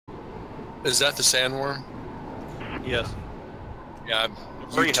Is that the sandworm? Yes. Yeah,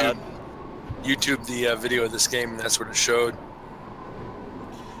 YouTube the video of this game, and that's what it showed.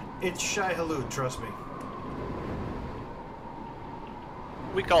 It's Shai-Hulud, trust me.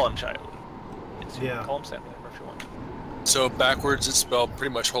 We call him Shai-Hulud. Yeah. Call him sandworm if you want. So backwards, it's spelled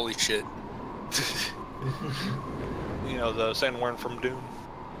pretty much holy shit. You know, the sandworm from Doom.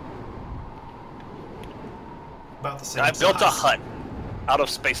 About the same I built a size. hut out of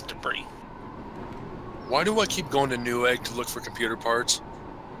space debris. Why do I keep going to Newegg to look for computer parts?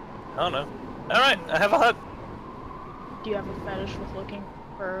 I don't know. Alright, I have a hut. Do you have a fetish with looking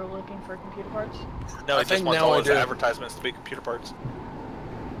for computer parts? No, I it just think wants now all I his do. advertisements to be computer parts.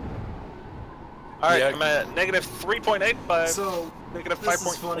 Alright, Yeah. I'm at negative 3.8 by So, negative this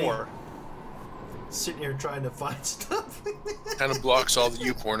is funny. 5.4. Sitting here trying to find stuff. Kind of blocks all the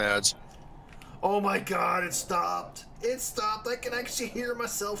YouPorn ads. Oh my god, it stopped. It stopped. I can actually hear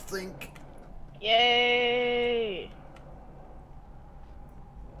myself think. Yay!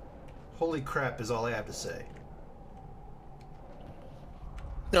 Holy crap is all I have to say.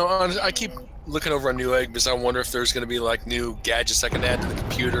 No, honestly, I keep looking over on Newegg because I wonder if there's going to be like new gadgets I can add to the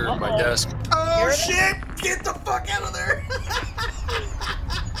computer or my desk. Oh shit! Get the fuck out of there!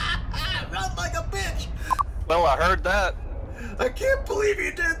 Run like a bitch! Well, I heard that. I can't believe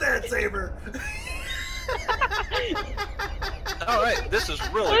you did that, Xaver! Alright, this is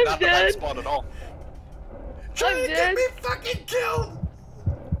really I'm not the bad dead. spot at all. Trying to get dead. me fucking killed!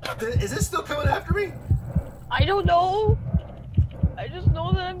 Is this still coming after me? I don't know. I just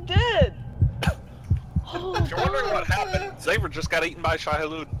know that I'm dead. Oh, If you're wondering what happened, Xaver just got eaten by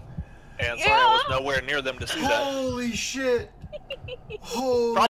Shai-Hulud. And sorry I was nowhere near them to see that. Holy shit! Holy